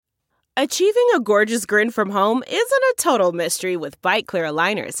Achieving a gorgeous grin from home isn't a total mystery with Byte Clear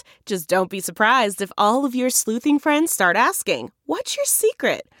aligners. Just don't be surprised if all of your sleuthing friends start asking, "What's your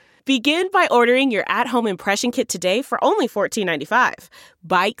secret?" Begin by ordering your at-home impression kit today for only $14.95.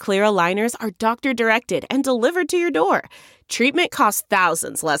 Byte Clear aligners are doctor-directed and delivered to your door. Treatment costs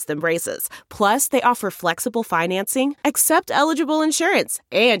thousands less than braces. Plus, they offer flexible financing, accept eligible insurance,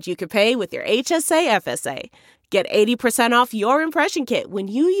 and you can pay with your HSA FSA. Get 80% off your impression kit when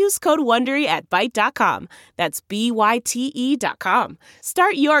you use code WONDERY at Byte.com. That's BYTE.com.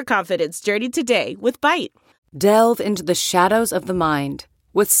 Start your confidence journey today with Byte. Delve into the shadows of the mind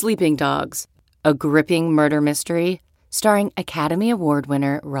with Sleeping Dogs, a gripping murder mystery starring Academy Award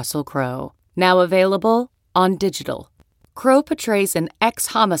winner Russell Crowe. Now available on digital. Crowe portrays an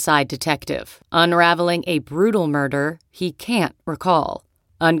ex-homicide detective unraveling a brutal murder he can't recall.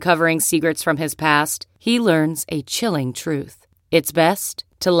 Uncovering secrets from his past, he learns a chilling truth. It's best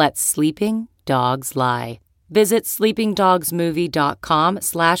to let sleeping dogs lie. Visit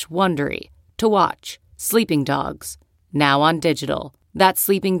sleepingdogsmovie.com/Wondery to watch Sleeping Dogs, now on digital. That's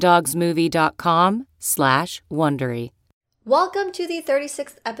sleepingdogsmovie.com/Wondery. Welcome to the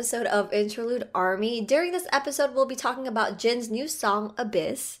 36th episode of Interlude Army. During this episode, we'll be talking about Jin's new song,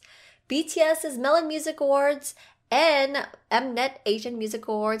 Abyss, BTS's Melon Music Awards, and Mnet Asian Music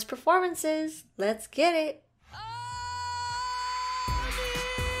Awards performances. Let's get it!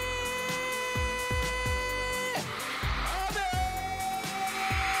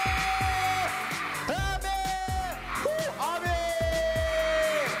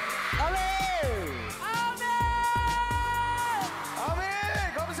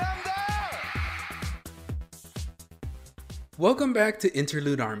 Welcome back to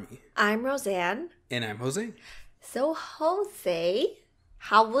Interlude Army. I'm Roseanne. And I'm Jose. So, Jose,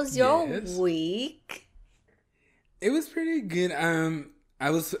 how was your week? It was pretty good. I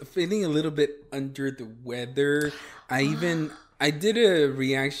was feeling a little bit under the weather. I did a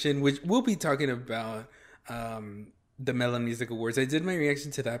reaction, which we'll be talking about, the Melon Music Awards. I did my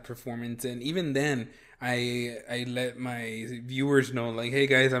reaction to that performance, and even then, I let my viewers know, like, hey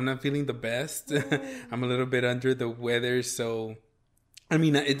guys, I'm not feeling the best. I'm a little bit under the weather, so I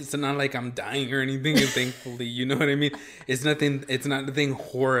mean, it's not like I'm dying or anything, and thankfully, you know what I mean? It's not nothing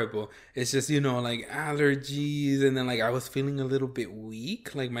horrible. It's just, like allergies, and then like I was feeling a little bit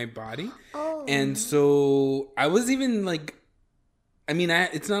weak, like my body. Oh. And so I was even like, I mean,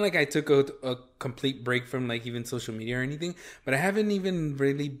 it's not like I took a complete break from like even social media or anything, but I haven't even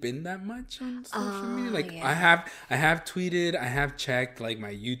really been that much on social media. Like yeah. I have tweeted, I have checked like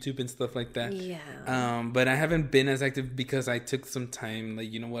my YouTube and stuff like that. Yeah. But I haven't been as active because I took some time. Like,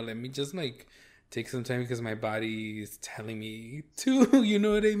 you know what? Let me just like take some time because my body is telling me to. You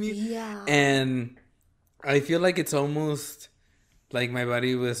know what I mean? Yeah. And I feel like it's almost like my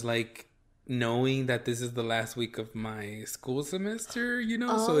body was like knowing that this is the last week of my school semester,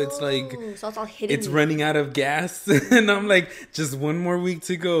 so it's like so it's all hitting it's running out of gas and I'm like, just one more week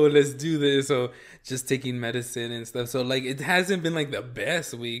to go, let's do this. So just taking medicine and stuff, so like it hasn't been like the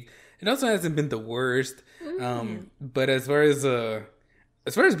best week. It also hasn't been the worst. But as far as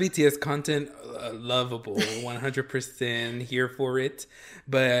BTS content, lovable, 100% here for it.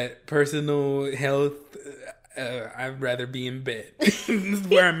 But personal health, I'd rather be in bed. This is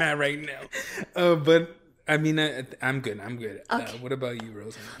where I'm at right now. But I mean, I'm good. Okay. What about you,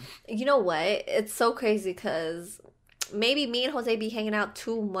 Roseanne? You know what? It's so crazy because maybe me and Jose be hanging out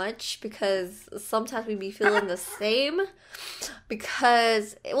too much because sometimes we be feeling the same.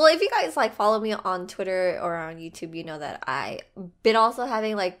 Because, well, if you guys like follow me on Twitter or on YouTube, you know that I've been also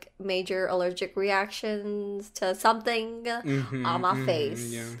having like major allergic reactions to something on my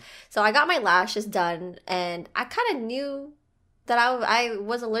face. Yeah. So I got my lashes done and I kind of knew that I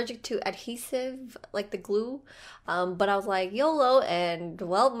was allergic to adhesive, like the glue. But I was like, YOLO. And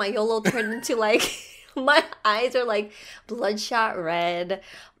well, my YOLO turned into like, my eyes are like bloodshot red.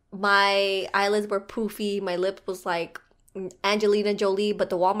 My eyelids were poofy. My lip was like Angelina Jolie, but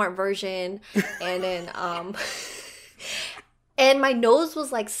the Walmart version. And then and my nose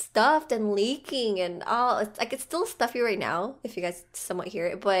was like stuffed and leaking, and it's still stuffy right now if you guys somewhat hear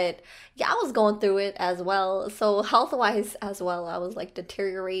it. But yeah, I was going through it as well. So health wise as well, I was like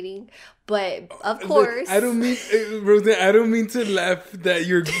deteriorating. But of course, I don't mean, Roseanne, I don't mean to laugh that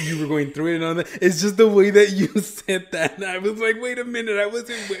you were going through it and all that. It's just the way that you said that. And I was like, wait a minute, I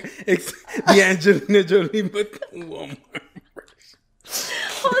wasn't with the Angelina Jolie, but the Walmart.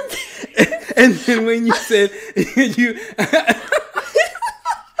 And then when you said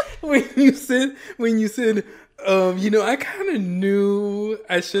when you said I kind of knew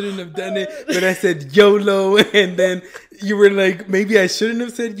I shouldn't have done it, but I said YOLO, and then you were like, maybe I shouldn't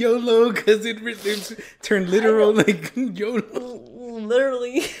have said YOLO because it turned literal, like YOLO.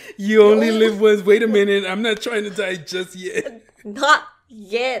 Literally. You only live once. Wait a minute. I'm not trying to die just yet. Not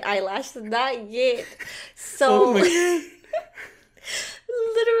yet. Eyelash, not yet. So, oh my God.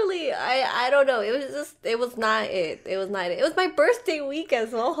 literally, I don't know. It was not it. It was not it. It was my birthday week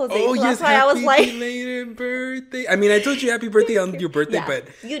as well, Jose. Oh, so yes, that's why I was like, belated birthday. I mean, I told you happy birthday on your birthday, Yeah, but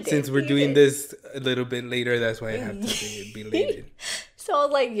you did, since we're you doing did. this a little bit later, that's why I have to say it belated. so I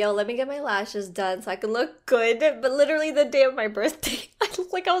was like, yo, let me get my lashes done so I can look good. But literally the day of my birthday, I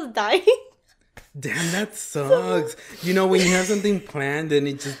looked like I was dying. Damn, that sucks. When you have something planned and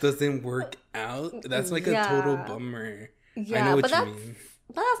it just doesn't work out, that's like a total bummer. Yeah, I know what but you mean.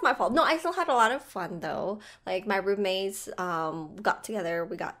 But that's my fault. No, I still had a lot of fun though. Like my roommates got together.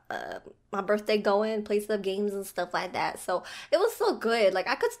 We got my birthday going, played some games and stuff like that. So it was so good. Like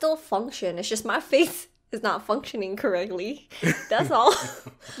I could still function. It's just my face is not functioning correctly. That's all.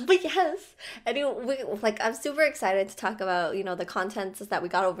 But yes. Anyway, I'm super excited to talk about, the contents that we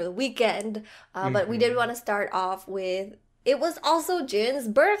got over the weekend. But we did want to start off with, it was also Jin's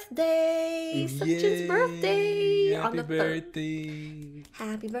birthday. Jin's birthday. Happy birthday.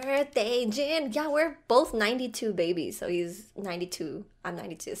 Happy birthday, Jin. Yeah, we're both 92 babies. So he's 92. I'm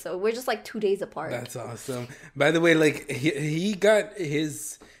 92. So we're just like 2 days apart. That's awesome. By the way, he got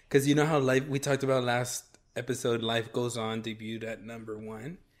his, because you know how we talked about last episode, Life Goes On debuted at number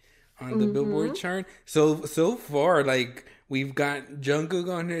 1 on the Billboard chart. So far, we've got Jungkook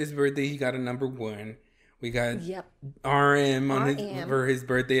on his birthday. He got a number 1. We got RM for his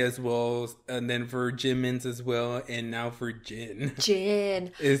birthday as well, and then for Jimin's as well, and now for Jin.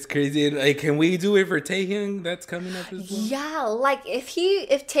 It's crazy. Can we do it for Taehyung? That's coming up as well. Yeah,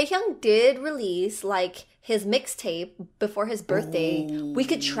 if Taehyung did release his mixtape before his birthday, we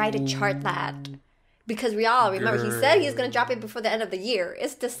could try to chart that. Because we all remember he said he's gonna drop it before the end of the year.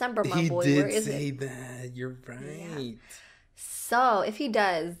 It's December, my boy. Where is it? He did say that. You're right. Yeah. So if he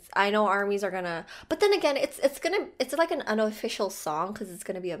does, I know armies are gonna. But then again, it's like an unofficial song because it's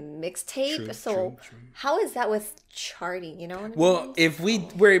gonna be a mixtape. So true. How is that with charting? You know what I mean? If we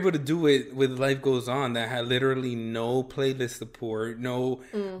were able to do it with Life Goes On, that had literally no playlist support, no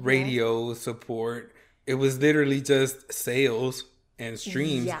radio support. It was literally just sales and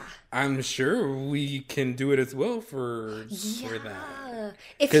streams. Yeah. I'm sure we can do it as well for that.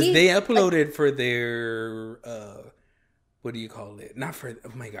 Because they uploaded for their what do you call it? Not for,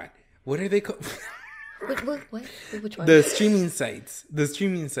 oh my God. What are they called? What? Which one? The streaming sites. They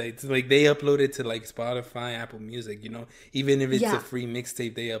uploaded to Spotify, Apple Music, even if it's a free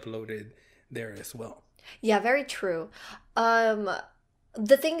mixtape, they uploaded there as well. Yeah, very true. The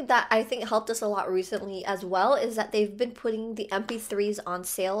thing that I think helped us a lot recently as well is that they've been putting the MP3s on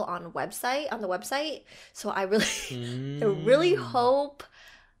sale on the website. So I really hope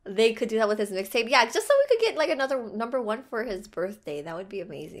they could do that with his mixtape. Yeah, just so we could get another number 1 for his birthday. That would be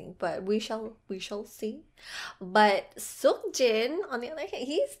amazing. But we shall see. But Seokjin, on the other hand,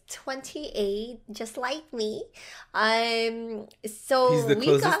 he's 28, just like me. So he's the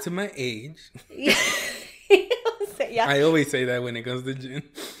closest to my age. Yeah. I always say that when it comes to Jin.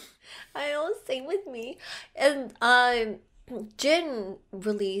 I know, same with me. And Jin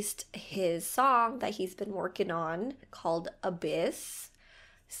released his song that he's been working on called Abyss.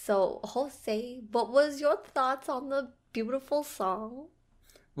 So, Jose, what was your thoughts on the beautiful song?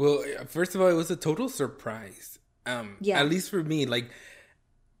 Well, first of all, it was a total surprise. At least for me,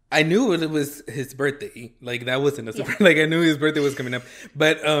 I knew it was his birthday. That wasn't a surprise. I knew his birthday was coming up.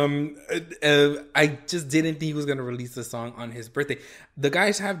 But I just didn't think he was going to release the song on his birthday. The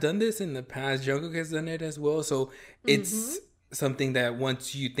guys have done this in the past. Jungkook has done it as well. So it's something that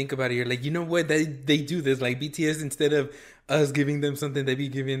once you think about it, you're like, you know what? They do this. BTS, instead of us giving them something, they be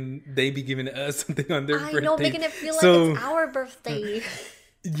giving us something on their birthday. I know, making it feel like it's our birthday.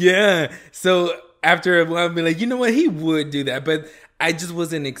 Yeah. So after a while, I'll be like, you know what? He would do that. But I just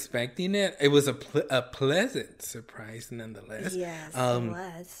wasn't expecting it. It was a pleasant surprise nonetheless. Yes, it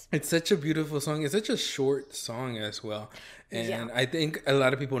was. It's such a beautiful song. It's such a short song as well. And I think a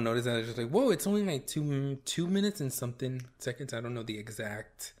lot of people notice that. It's just whoa, it's only 2 minutes and something seconds. I don't know the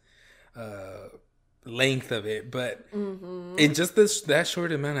exact length of it. But in just that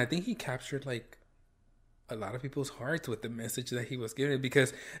short amount, I think he captured a lot of people's hearts with the message that he was giving.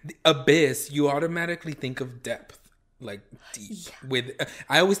 Because the Abyss, you automatically think of depth. Deep with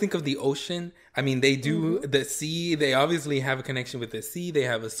I always think of the ocean. I mean, they do the sea. They obviously have a connection with the sea. They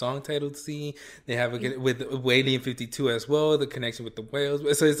have a song titled Sea. They have with Whaley and 52 as well, the connection with the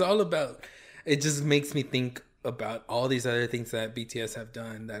whales. So it's all about, it just makes me think about all these other things that BTS have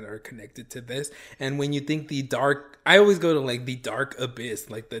done that are connected to this. And when you think the dark, I always go to like the dark abyss,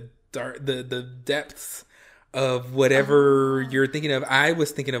 like the dark, the depths of whatever you're thinking of. I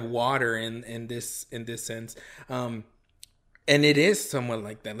was thinking of water in this sense. And it is somewhat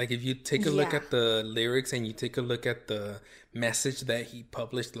like that. Like if you take a look at the lyrics and you take a look at the message that he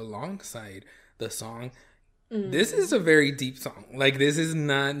published alongside the song, this is a very deep song. Like this is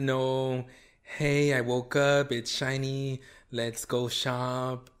not no, hey, I woke up, it's shiny, let's go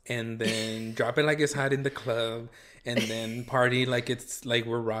shop, and then drop it like it's hot in the club, and then party like it's like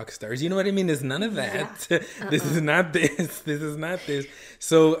we're rock stars. You know what I mean? There's none of that. Yeah. This is not this. This is not this.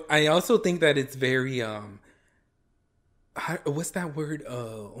 So I also think that it's very what's that word?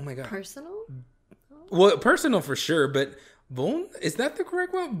 Oh my god. Personal? Well, personal for sure, but is that the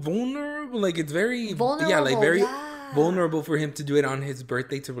correct one? Vulnerable? Like it's very vulnerable. Yeah, like very vulnerable for him to do it on his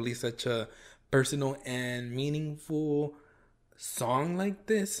birthday, to release such a personal and meaningful song like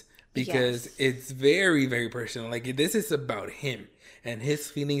this, because it's very, very personal. Like this is about him and his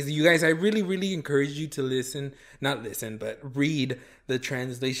feelings. You guys, I really, really encourage you to but read the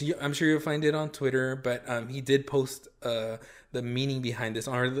translation. I'm sure you'll find it on Twitter, but he did post the meaning behind this,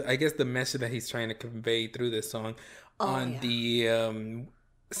 or I guess the message that he's trying to convey through this song on the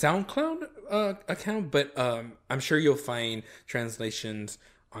SoundCloud account. But I'm sure you'll find translations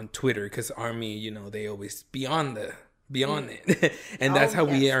on Twitter, because ARMY, you know, they always beyond it. And that's how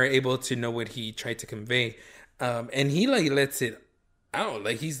we are able to know what he tried to convey. And he like lets it out.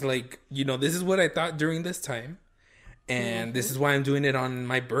 Like he's like, you know, this is what I thought during this time, and this is why I'm doing it on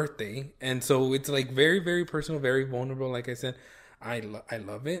my birthday. And so it's like very, very personal, very vulnerable. Like I said, I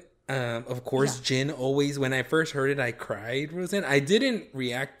love it. Of course, Jin always, when I first heard it, I cried, Roseanne. I didn't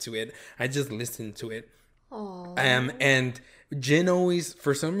react to it. I just listened to it. And Jin always,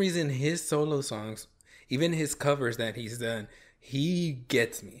 for some reason, his solo songs, even his covers that he's done, he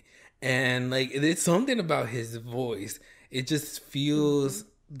gets me. And like, it's something about his voice. It just feels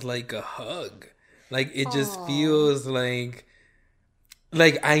like a hug. Like it just feels like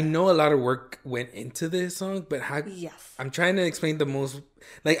I know a lot of work went into this song, but I'm trying to explain the most,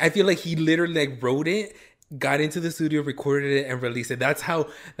 like, I feel like he literally like wrote it, got into the studio, recorded it, and released it. That's how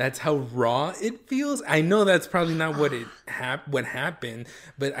raw it feels. I know that's probably not what what happened,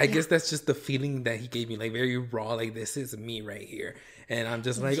 but I guess that's just the feeling that he gave me, like very raw, like this is me right here. And I'm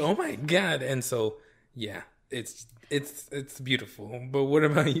just like, oh my God. And so, yeah, it's beautiful. But what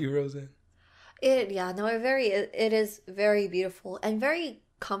about you, Roseanne? It is very beautiful and very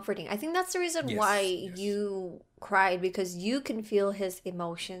comforting. I think that's the reason why you cried, because you can feel his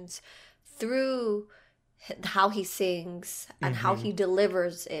emotions through how he sings and how he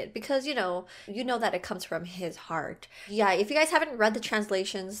delivers it, because you know that it comes from his heart. Yeah, if you guys haven't read the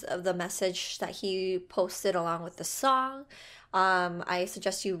translations of the message that he posted along with the song, I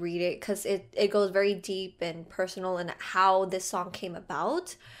suggest you read it, because it goes very deep and personal in how this song came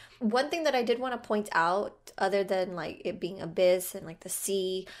about. One thing that I did want to point out, other than like it being abyss and like the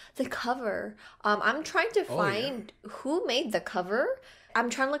sea, the cover. I'm trying to find who made the cover.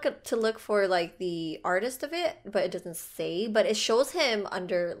 I'm trying to look for like the artist of it, but it doesn't say. But it shows him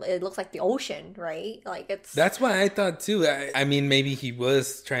under. It looks like the ocean, right? Like it's. That's what I thought too. I mean, maybe he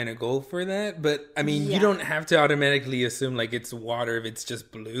was trying to go for that, but I mean, you don't have to automatically assume like it's water if it's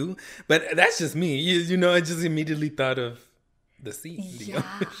just blue. But that's just me. You know, I just immediately thought of the sea.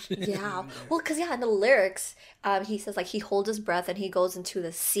 Yeah. Well, because in the lyrics, he says like he holds his breath and he goes into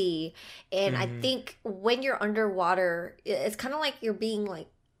the sea, and I think when you're underwater, it's kind of like you're being like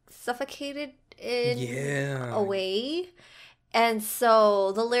suffocated in a way. And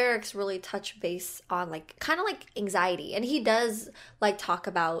so the lyrics really touch base on like kind of like anxiety, and he does like talk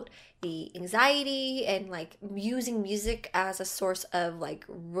about the anxiety and like using music as a source of like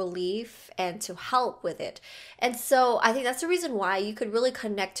relief and to help with it. And so I think that's the reason why you could really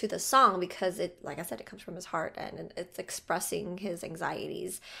connect to the song, because it, like I said, it comes from his heart and it's expressing his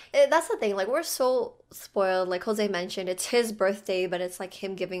anxieties. That's the thing, like we're so spoiled. Like Jose mentioned, it's his birthday, but it's like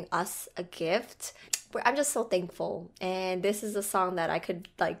him giving us a gift. I'm just so thankful, and this is a song that I could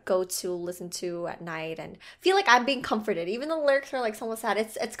like go to listen to at night and feel like I'm being comforted. Even the lyrics are like somewhat sad.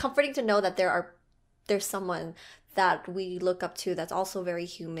 It's comforting to know that there's someone that we look up to that's also very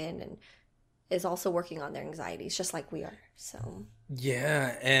human and is also working on their anxieties just like we are. So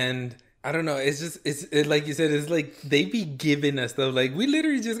yeah, and I don't know. It's like you said. It's like they be giving us though. Like we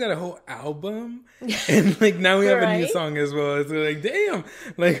literally just got a whole album, and like now we have a new song as well. It's like damn.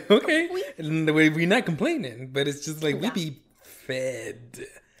 Like okay, and the way we're not complaining, but it's just like we be fed.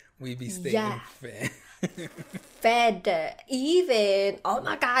 We be staying fed. fed. Even, oh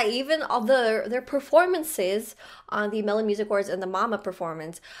my god, even all their performances on the Melon Music Awards and the Mama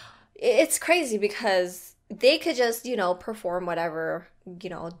performance, it's crazy because they could just, perform whatever,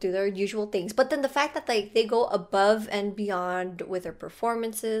 do their usual things. But then the fact that they go above and beyond with their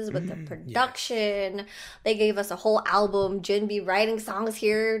performances, with their production, they gave us a whole album, Jinbi writing songs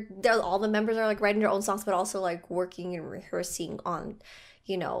here. All the members are like writing their own songs, but also like working and rehearsing on,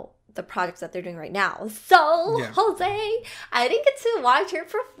 the projects that they're doing right now. So, Jose, I didn't get to watch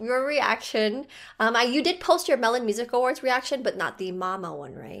your reaction. You did post your Melon Music Awards reaction, but not the Mama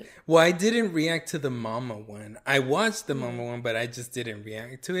one, right? Well, I didn't react to the Mama one. I watched the Mama one, but I just didn't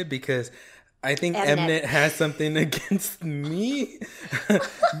react to it because I think Mnet has something against me.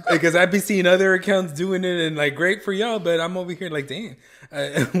 Because I've been seeing other accounts doing it and like, great for y'all, but I'm over here like, dang,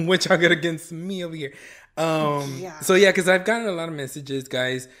 what y'all got against me over here? So yeah, because I've gotten a lot of messages,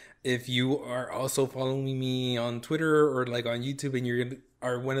 guys. If you are also following me on Twitter or like on YouTube and you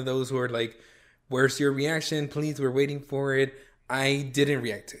are one of those who are like, where's your reaction? Please, we're waiting for it. I didn't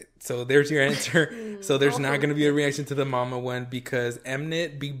react to it. So there's your answer. So there's not going to be a reaction to the Mama one because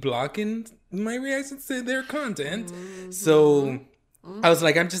Mnet be blocking my reactions to their content. So I was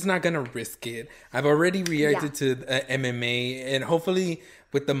like, I'm just not going to risk it. I've already reacted to MMA and hopefully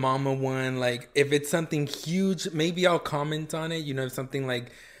with the Mama one, like if it's something huge, maybe I'll comment on it. If something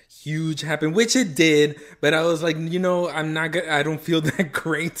like huge happened, which it did, but I was like, I'm not gonna, I don't feel that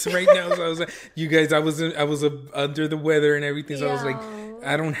great right now. So I was like, you guys, I was under the weather and everything. So I was like,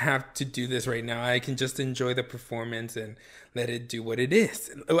 I don't have to do this right now. I can just enjoy the performance and let it do what it is.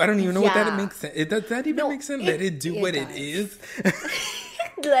 I don't even know what that makes sense. Does that even make sense? Let it do what it is.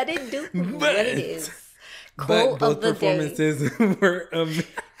 Let it do what it is. But both performances were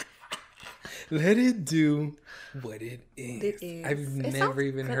let it do what it is. It is. I've never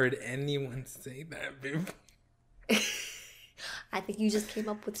even heard anyone say that before. I think you just came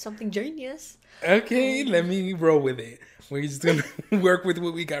up with something genius. Okay, let me roll with it. We're just going to work with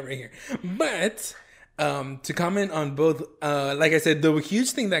what we got right here. But to comment on both, like I said, the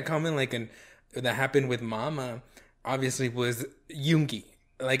huge thing that that happened with Mama, obviously, was Yoongi.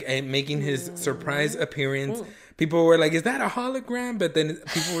 Like making his surprise appearance. People were like, is that a hologram? But then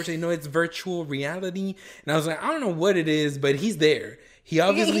people were saying, no, it's virtual reality. And I was like, I don't know what it is, but he's there. He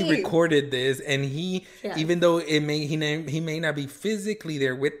obviously recorded this, and even though he may not be physically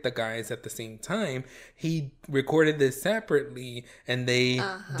there with the guys at the same time, he recorded this separately, and they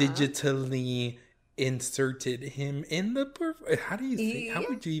digitally inserted him in the how do you say? How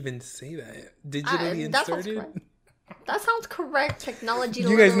would you even say that? Digitally inserted. That sounds correct. Technology.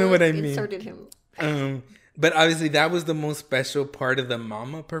 You guys know what I mean. Inserted him. But obviously that was the most special part of the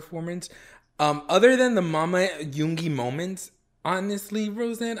Mama performance. Other than the Mama Yoongi moments, honestly,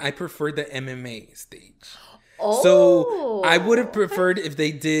 Roseanne, I prefer the MMA stage. So I would have preferred if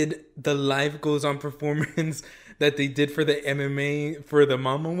they did the Life Goes On performance that they did for the MMA for the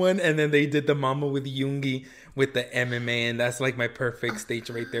Mama one, and then they did the Mama with Yoongi with the MMA, and that's like my perfect stage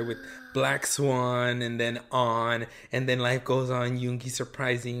right there with Black Swan and then Life Goes On, Yoongi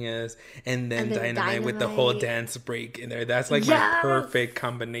surprising us, and then Dynamite with the whole dance break in there. That's like my perfect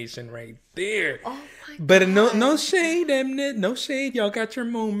combination right there. Oh my God. But no shade, Mnet, no shade. Y'all got your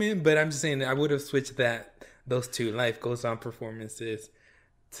moment, but I'm just saying I would have switched those two Life Goes On performances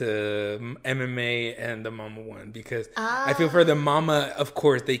to MMA and the Mama one because I feel for the Mama, of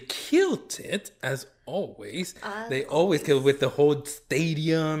course, they killed it as always. They always kill with the whole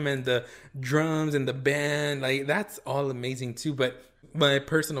stadium and the drums and the band. Like that's all amazing too. But my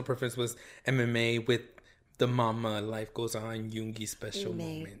personal preference was MMA with the Mama Life Goes On Yoongi special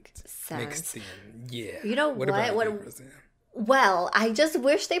moment mixed in. Yeah. You know what? Well, I just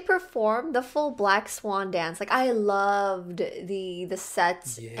wish they performed the full Black Swan dance. Like I loved the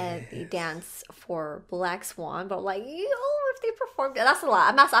set and the dance for Black Swan, but like, if they performed, that's a lot.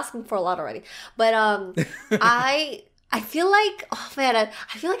 I'm not asking for a lot already. But I feel like, oh man,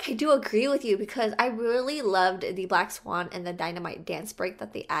 I feel like I do agree with you because I really loved the Black Swan and the Dynamite dance break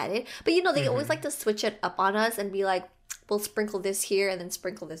that they added. But they always like to switch it up on us and be like, we'll sprinkle this here and then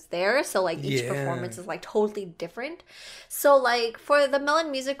sprinkle this there. So like each performance is like totally different. So like for the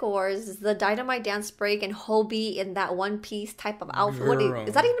Melon Music Awards, the Dynamite dance break and Hobie in that one piece type of outfit.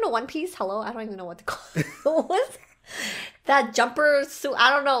 Is that even a one piece? Hello? I don't even know what to call it. What's that jumper suit? I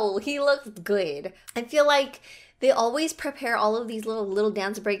don't know. He looks good. I feel like they always prepare all of these little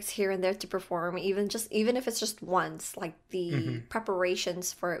dance breaks here and there to perform, even if it's just once. Like the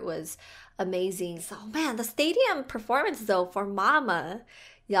preparations for it was amazing. So man, the stadium performance though for Mama,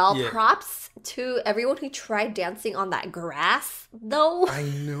 y'all, props to everyone who tried dancing on that grass though. I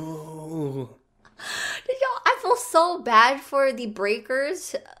know. felt so bad for the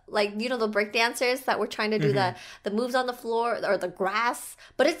breakers, like, you know, the break dancers that were trying to do the moves on the floor or the grass.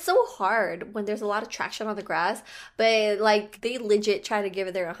 But it's so hard when there's a lot of traction on the grass. But like, they legit try to give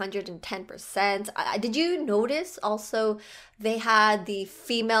it their 110%. Did you notice also they had the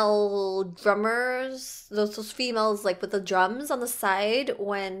female drummers, those females like with the drums on the side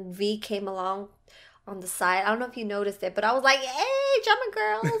when V came along on the side? I don't know if you noticed it, but I was like, hey,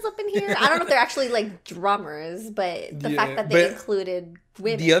 drummer girls up in here. I don't know if they're actually like drummers, but the fact that they included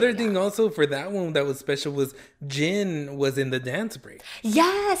women. The other thing also for that one that was special was Jin was in the dance break.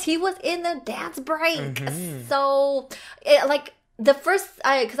 Yes, he was in the dance break. So, like, the first,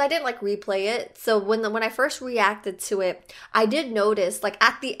 because I didn't like replay it, so when I first reacted to it, I did notice, like,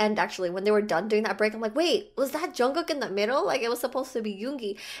 at the end, actually, when they were done doing that break, I'm like, wait, was that Jungkook in the middle? Like, it was supposed to be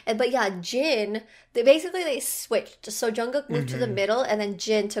Yoongi. But yeah, Jin, they switched. So Jungkook moved to the middle, and then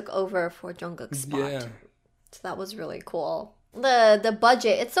Jin took over for Jungkook's spot. Yeah. So that was really cool. The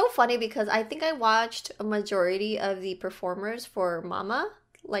budget, it's so funny because I think I watched a majority of the performers for Mama,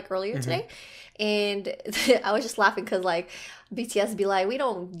 like, earlier today, and I was just laughing because, like, BTS be like, we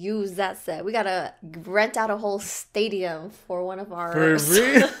don't use that set, we gotta rent out a whole stadium for one of our for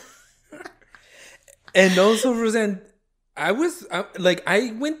real. And also, Roseanne, I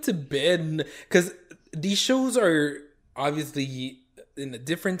went to bed because these shows are obviously in a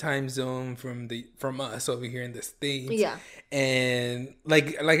different time zone from us over here in the States. Yeah. And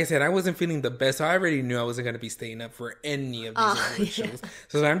like I said, I wasn't feeling the best. So I already knew I wasn't gonna be staying up for any of these shows.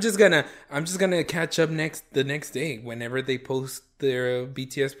 So I'm just gonna catch up the next day. Whenever they post their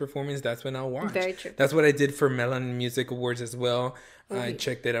BTS performance, that's when I'll watch. Very true. That's what I did for Melon Music Awards as well. I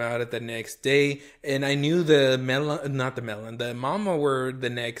checked it out at the next day, and I knew the Mama were the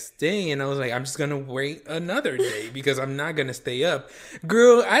next day, and I was like, I'm just gonna wait another day because I'm not gonna stay up.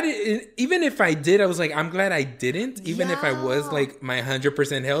 Girl, I didn't. Even if I did, I was like, I'm glad I didn't. Even if I was like my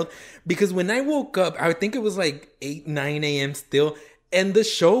 100% health, because when I woke up, I think it was like 8-9 a.m. still. And the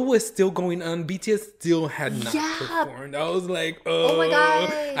show was still going on. BTS still had not performed. I was like, oh my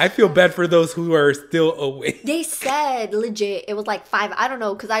God. I feel bad for those who are still awake. They said legit, it was like 5. I don't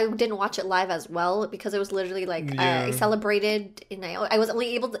know, because I didn't watch it live as well, because it was literally like I celebrated. And I was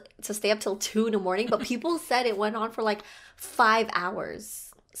only able to stay up till 2 in the morning. But people said it went on for like 5 hours.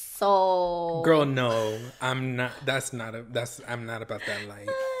 So, girl, no, I'm not. I'm not about that life.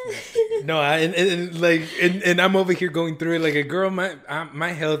 No, and I'm over here going through it like a girl.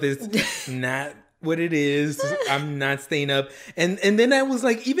 My health is not what it is. I'm not staying up. And then I was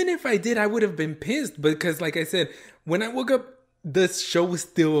like, even if I did, I would have been pissed because, like I said, when I woke up, the show was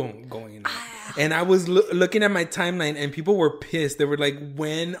still going on. And I was looking at my timeline and people were pissed. They were like,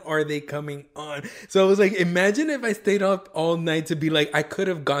 when are they coming on? So I was like, imagine if I stayed up all night to be like, I could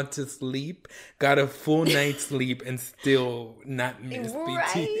have gone to sleep, got a full night's sleep and still not missed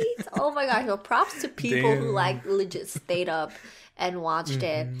BT. Oh my gosh. Well, props to people who like legit stayed up and watched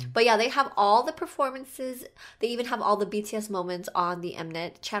it. But yeah, they have all the performances. They even have all the BTS moments on the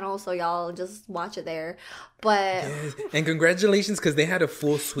Mnet channel, so y'all just watch it there. But and congratulations, because they had a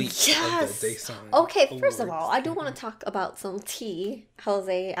full suite of the Day Song. Okay, awards. First of all, I do want to talk about some tea,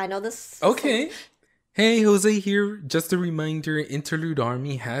 Jose. I know this. Okay. Hey, Jose here. Just a reminder, Interlude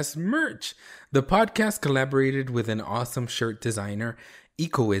Army has merch. The podcast collaborated with an awesome shirt designer,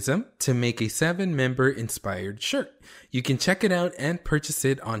 Ecoism, to make a 7-member inspired shirt. You can check it out and purchase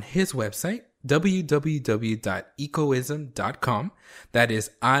it on his website, www.ecoism.com. That is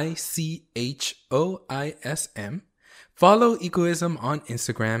ICHOISM. Follow Ecoism on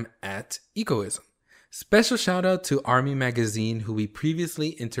Instagram at Ecoism. Special shout out to Army Magazine, who we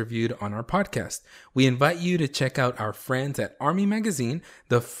previously interviewed on our podcast. We invite you to check out our friends at Army Magazine,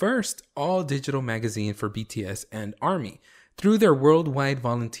 the first all-digital magazine for BTS and Army. Through their worldwide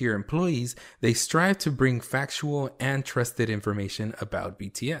volunteer employees, they strive to bring factual and trusted information about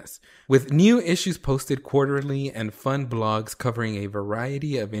BTS. With new issues posted quarterly and fun blogs covering a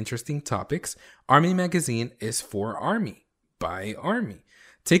variety of interesting topics, Army Magazine is for Army, by Army.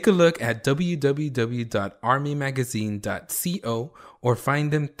 Take a look at www.armymagazine.co or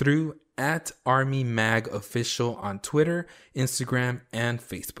find them through @ArmyMagOfficial on Twitter, Instagram, and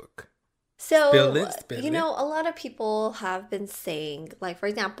Facebook. So, spill it. A lot of people have been saying, like, for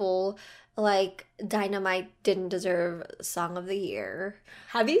example, like, Dynamite didn't deserve Song of the Year.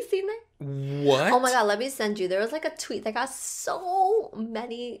 Have you seen it? What? Oh my God, let me send you. There was like a tweet that got so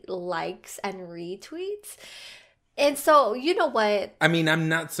many likes and retweets. And so, you know what? I mean, I'm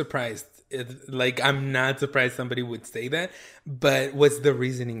not surprised. Like, I'm not surprised somebody would say that, but what's the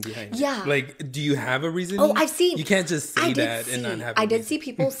reasoning behind it? Like, do you have a reasoning? Oh, I've seen. You can't just say that and not have. I did see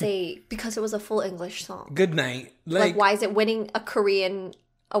people say because it was a full English song. Good night. Like, why is it winning a Korean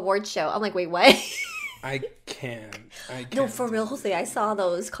award show? I'm like, wait, what? I can't. No, for real, Jose. I saw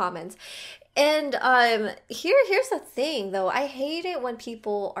those comments. And here's the thing though. I hate it when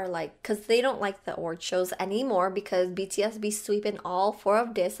people are like, because they don't like the award shows anymore because BTS be sweeping all 4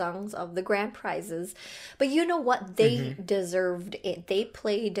 of their songs of the grand prizes. But you know what? They deserved it. They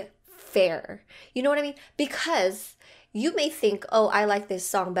played fair. You know what I mean? Because you may think, oh, I like this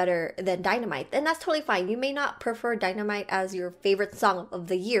song better than Dynamite. And that's totally fine. You may not prefer Dynamite as your favorite song of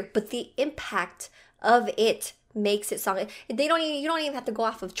the year, but the impact of it makes it song. You don't even have to go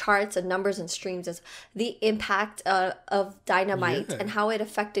off of charts and numbers and streams. It's the impact of Dynamite and how it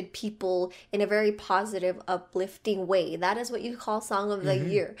affected people in a very positive, uplifting way. That is what you call song of the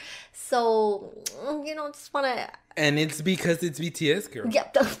year. So, just want to... And it's because it's BTS, girl.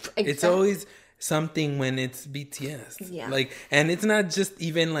 Yep. Exactly. It's always something when it's BTS. Yeah. Like, and it's not just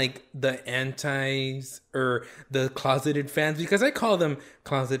even like the antis or the closeted fans, because I call them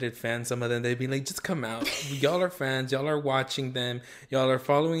closeted fans. Some of them, they'd be like, just come out. Y'all are fans. Y'all are watching them. Y'all are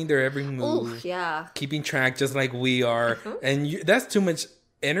following their every move. Ooh, yeah. Keeping track just like we are. And that's too much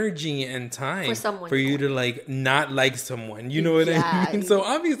energy and time for you to like not like someone. You know what I mean? So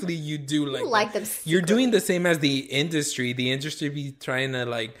obviously you do like them. You're doing the same as the industry. The industry be trying to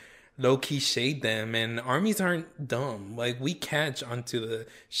like low-key shade them, and armies aren't dumb. Like, we catch onto the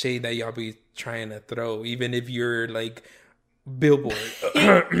shade that y'all be trying to throw, even if you're like Billboard.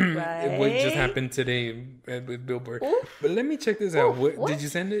 Right. What just happened today with Billboard. But let me check this out. What did you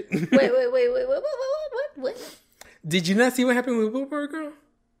send it? Wait, what? Did you not see what happened with Billboard, girl?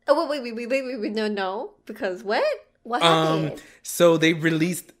 Oh, wait, no, because what? What happened? So they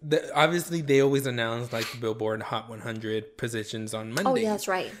released obviously they always announce like the Billboard Hot 100 positions on Monday. Oh, yeah, that's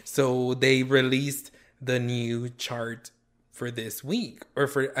right. So they released the new chart for this week, or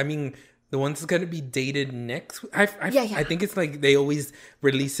the one that's going to be dated next week. I think it's like they always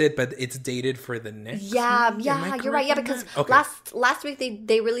release it, but it's dated for the next week. Yeah, you're right. Yeah, because last week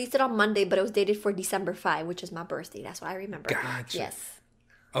they released it on Monday, but it was dated for December 5, which is my birthday. That's what I remember. Gotcha. Yes.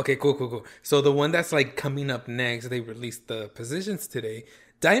 Okay, cool. So the one that's like coming up next, they released the positions today.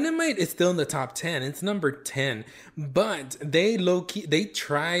 Dynamite is still in the top 10. It's number 10. But they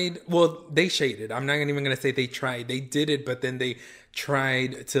tried, well, they shaded. I'm not even going to say they tried. They did it, but then they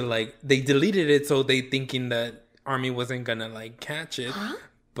tried to like, they deleted it, so they thinking that Army wasn't going to like catch it. Huh?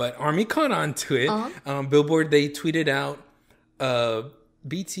 But Army caught on to it. Billboard, they tweeted out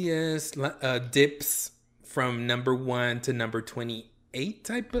BTS dips from number 1 to number 28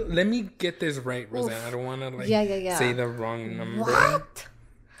 type of, let me get this right, Rosanna. I don't want to say the wrong number. What?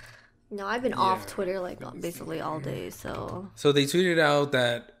 No, I've been off Twitter like basically all day. So they tweeted out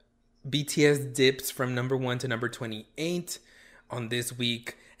that BTS dips from number 1 to number 28 on this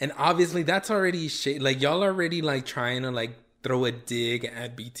week, and obviously that's already like y'all already like trying to like throw a dig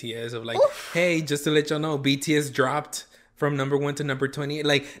at BTS of like, hey, just to let y'all know, BTS dropped from number 1 to number 28,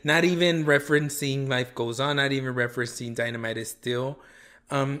 like not even referencing Life Goes On, not even referencing Dynamite is still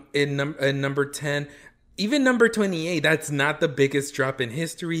in number 10. Even number 28, that's not the biggest drop in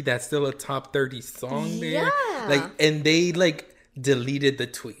history. That's still a top 30 song there. Yeah. Like, and they like deleted the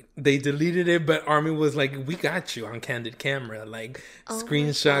tweet. They deleted it, but Army was like, we got you on candid camera. Like,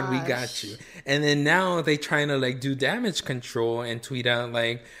 screenshot, we got you. And then now they trying to like do damage control and tweet out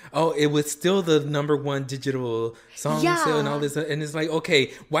like, oh, it was still the number 1 digital song sale and all this. And it's like,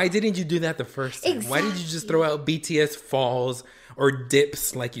 okay, why didn't you do that the first time? Exactly. Why did you just throw out BTS falls or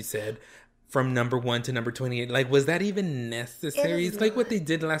dips, like you said, from number 1 to number 28? Like, was that even necessary? It's like what they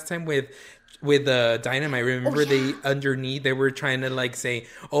did last time with Dynamite. Remember, they underneath they were trying to like say,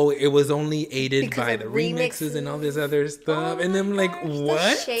 oh, it was only aided because by the remixes and all this other stuff. And then like,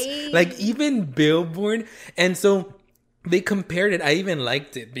 what? Like, even Billboard. And so they compared it. I even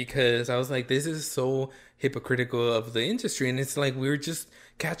liked it because I was like, this is so hypocritical of the industry. And it's like, we're just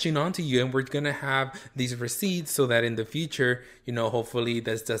catching on to you, and we're gonna have these receipts so that in the future, hopefully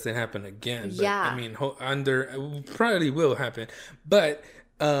this doesn't happen again. But, I mean, probably will happen. But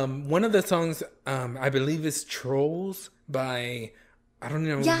one of the songs, I believe is Trolls by, I don't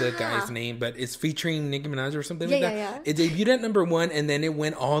know the guy's name, but it's featuring Nicki Minaj or something like that. Yeah. It debuted at number 1, and then it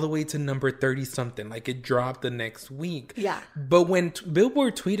went all the way to number 30 something. Like, it dropped the next week. Yeah. But when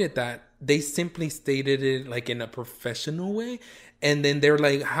Billboard tweeted that, they simply stated it like in a professional way. And then they're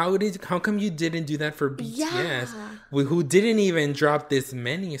like, how come you didn't do that for BTS, who didn't even drop this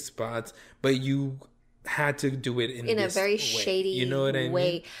many spots, but you had to do it in a this very way. shady You know what I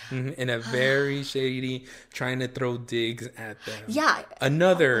way. mean? In a very shady, trying to throw digs at them. Yeah.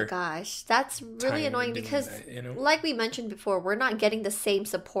 Another. Oh my gosh, that's really annoying because, like we mentioned before, we're not getting the same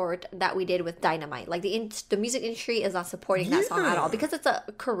support that we did with Dynamite. Like the music industry is not supporting that song at all because it's a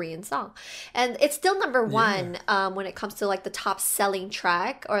Korean song, and it's still number one when it comes to like the top selling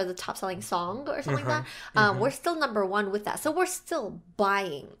track or the top selling song or something like that. We're still number one with that, so we're still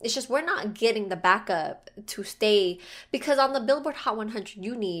buying. It's just we're not getting the backup to stay, because on the Billboard Hot 100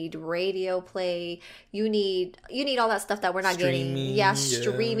 you need radio play, you need all that stuff that we're not getting.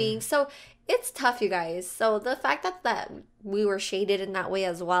 Streaming. So it's tough, you guys. So the fact that we were shaded in that way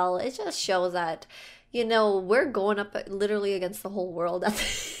as well, it just shows that, you know, we're going up literally against the whole world at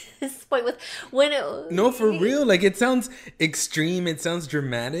this point with No, for real. Like, it sounds extreme, it sounds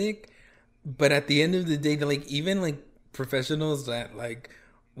dramatic, but at the end of the day, like, even like professionals that like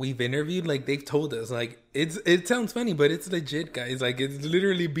we've interviewed, like, they've told us, like, it sounds funny, but it's legit, guys. Like, it's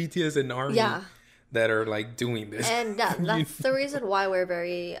literally BTS and ARMY that are like doing this, and that's the reason why we're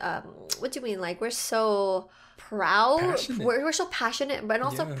very what do you mean, like, we're so proud, we're so passionate, but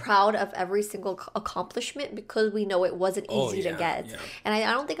also proud of every single accomplishment, because we know it wasn't easy to get. And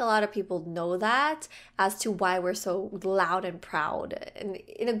I don't think a lot of people know that, as to why we're so loud and proud, and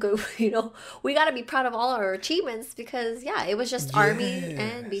in a good, you know, we got to be proud of all our achievements, because it was just ARMY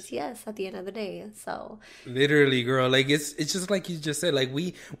and BTS at the end of the day. So literally, girl, like, it's just like you just said, like,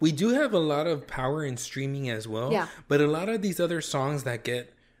 we do have a lot of power in streaming as well, but a lot of these other songs that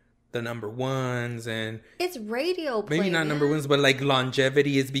get the number ones, and it's radio play, maybe not number ones, but like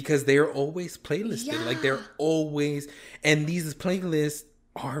longevity, is because they're always playlisted. Like, they're always, and these playlists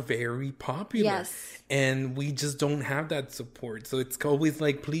are very popular, and we just don't have that support. So it's always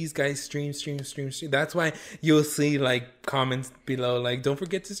like, please guys, stream. That's why you'll see like comments below like, don't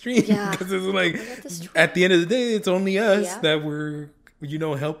forget to stream, because it's like, at the end of the day, it's only us that we're, you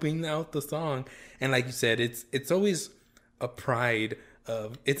know, helping out the song. And like you said, it's always a pride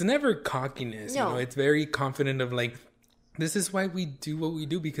of, it's never cockiness, you know, it's very confident of like, this is why we do what we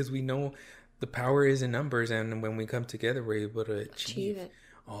do, because we know the power is in numbers, and when we come together, we're able to achieve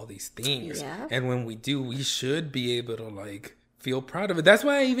all these things. And when we do, we should be able to like feel proud of it. That's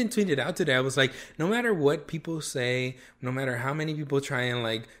why I even tweeted out today. I was like, no matter what people say, no matter how many people try and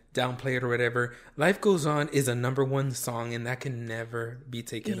like downplay it or whatever, Life Goes On is a number one song, and that can never be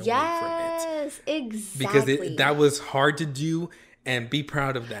taken away from it. Yes, exactly. Because that was hard to do. And be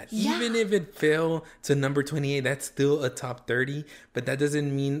proud of that. Even if it fell to number 28, that's still a top 30. But that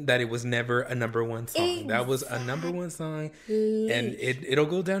doesn't mean that it was never a number one song. Exactly. That was a number one song. And it'll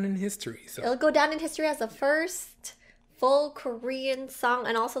go down in history. So it'll go down in history as the first full Korean song.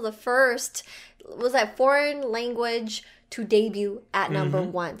 And also the first, was that foreign language to debut at number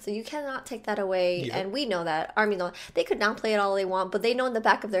one. So you cannot take that away. And we know that. ARMY, they could downplay it all they want, but they know in the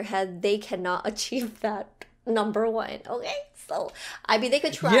back of their head they cannot achieve that number one. Okay? So, I mean, they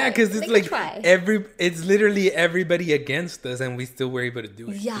could try. Yeah, because it's like it's literally everybody against us, and we still were able to do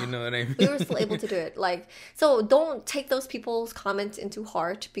it. You know what I mean? We were still able to do it. Like, so don't take those people's comments into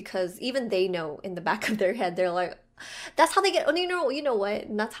heart, because even they know in the back of their head, they're like, that's how they get, you know what?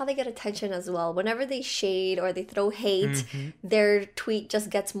 And that's how they get attention as well. Whenever they shade or they throw hate, their tweet just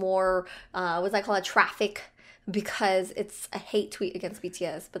gets more, what's that called, traffic, because it's a hate tweet against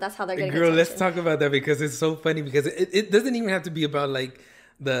BTS. But that's how they're getting attention. Let's talk about that, because it's so funny, because it doesn't even have to be about like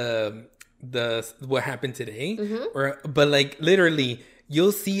the what happened today, but like literally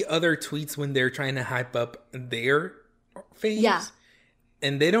you'll see other tweets when they're trying to hype up their faves,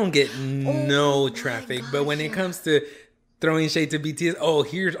 and they don't get no traffic. But when it comes to throwing shade to BTS,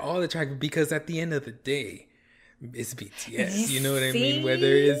 here's all the traffic, because at the end of the day, it's BTS. You know what I mean? Whether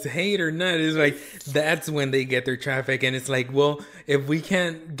it's hate or not, it's like, that's when they get their traffic. And it's like, well, if we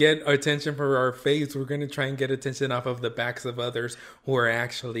can't get attention for our face, we're going to try and get attention off of the backs of others who are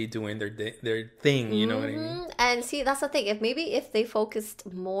actually doing their thing. You know what I mean? And see, that's the thing. If they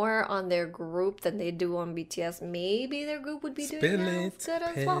focused more on their group than they do on BTS, maybe their group would be doing good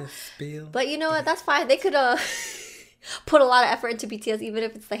as well. But you know what? That's fine. They could put a lot of effort into BTS, even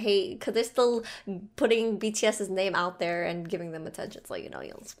if it's the hate, because they're still putting BTS's name out there and giving them attention. So,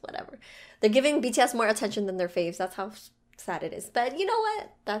 whatever. They're giving BTS more attention than their faves. That's how sad it is. But you know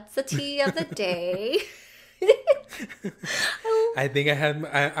what? That's the tea of the day. I think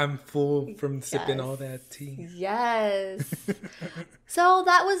I'm full from sipping all that tea. Yes. So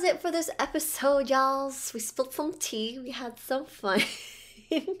that was it for this episode, y'all. We spilled some tea. We had some fun.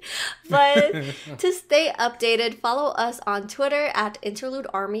 But to stay updated, follow us on Twitter at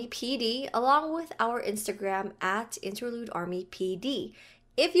InterludeArmyPD, along with our Instagram at InterludeArmyPD.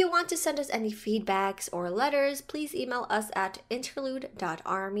 If you want to send us any feedbacks or letters, please email us at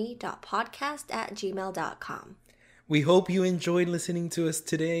interlude.army.podcast@gmail.com. We hope you enjoyed listening to us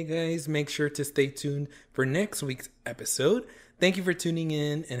today, guys. Make sure to stay tuned for next week's episode. Thank you for tuning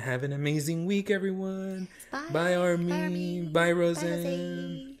in and have an amazing week, everyone. Bye. Bye, Army. Bye, Army. Bye,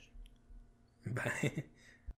 Roseanne. Bye. Bye.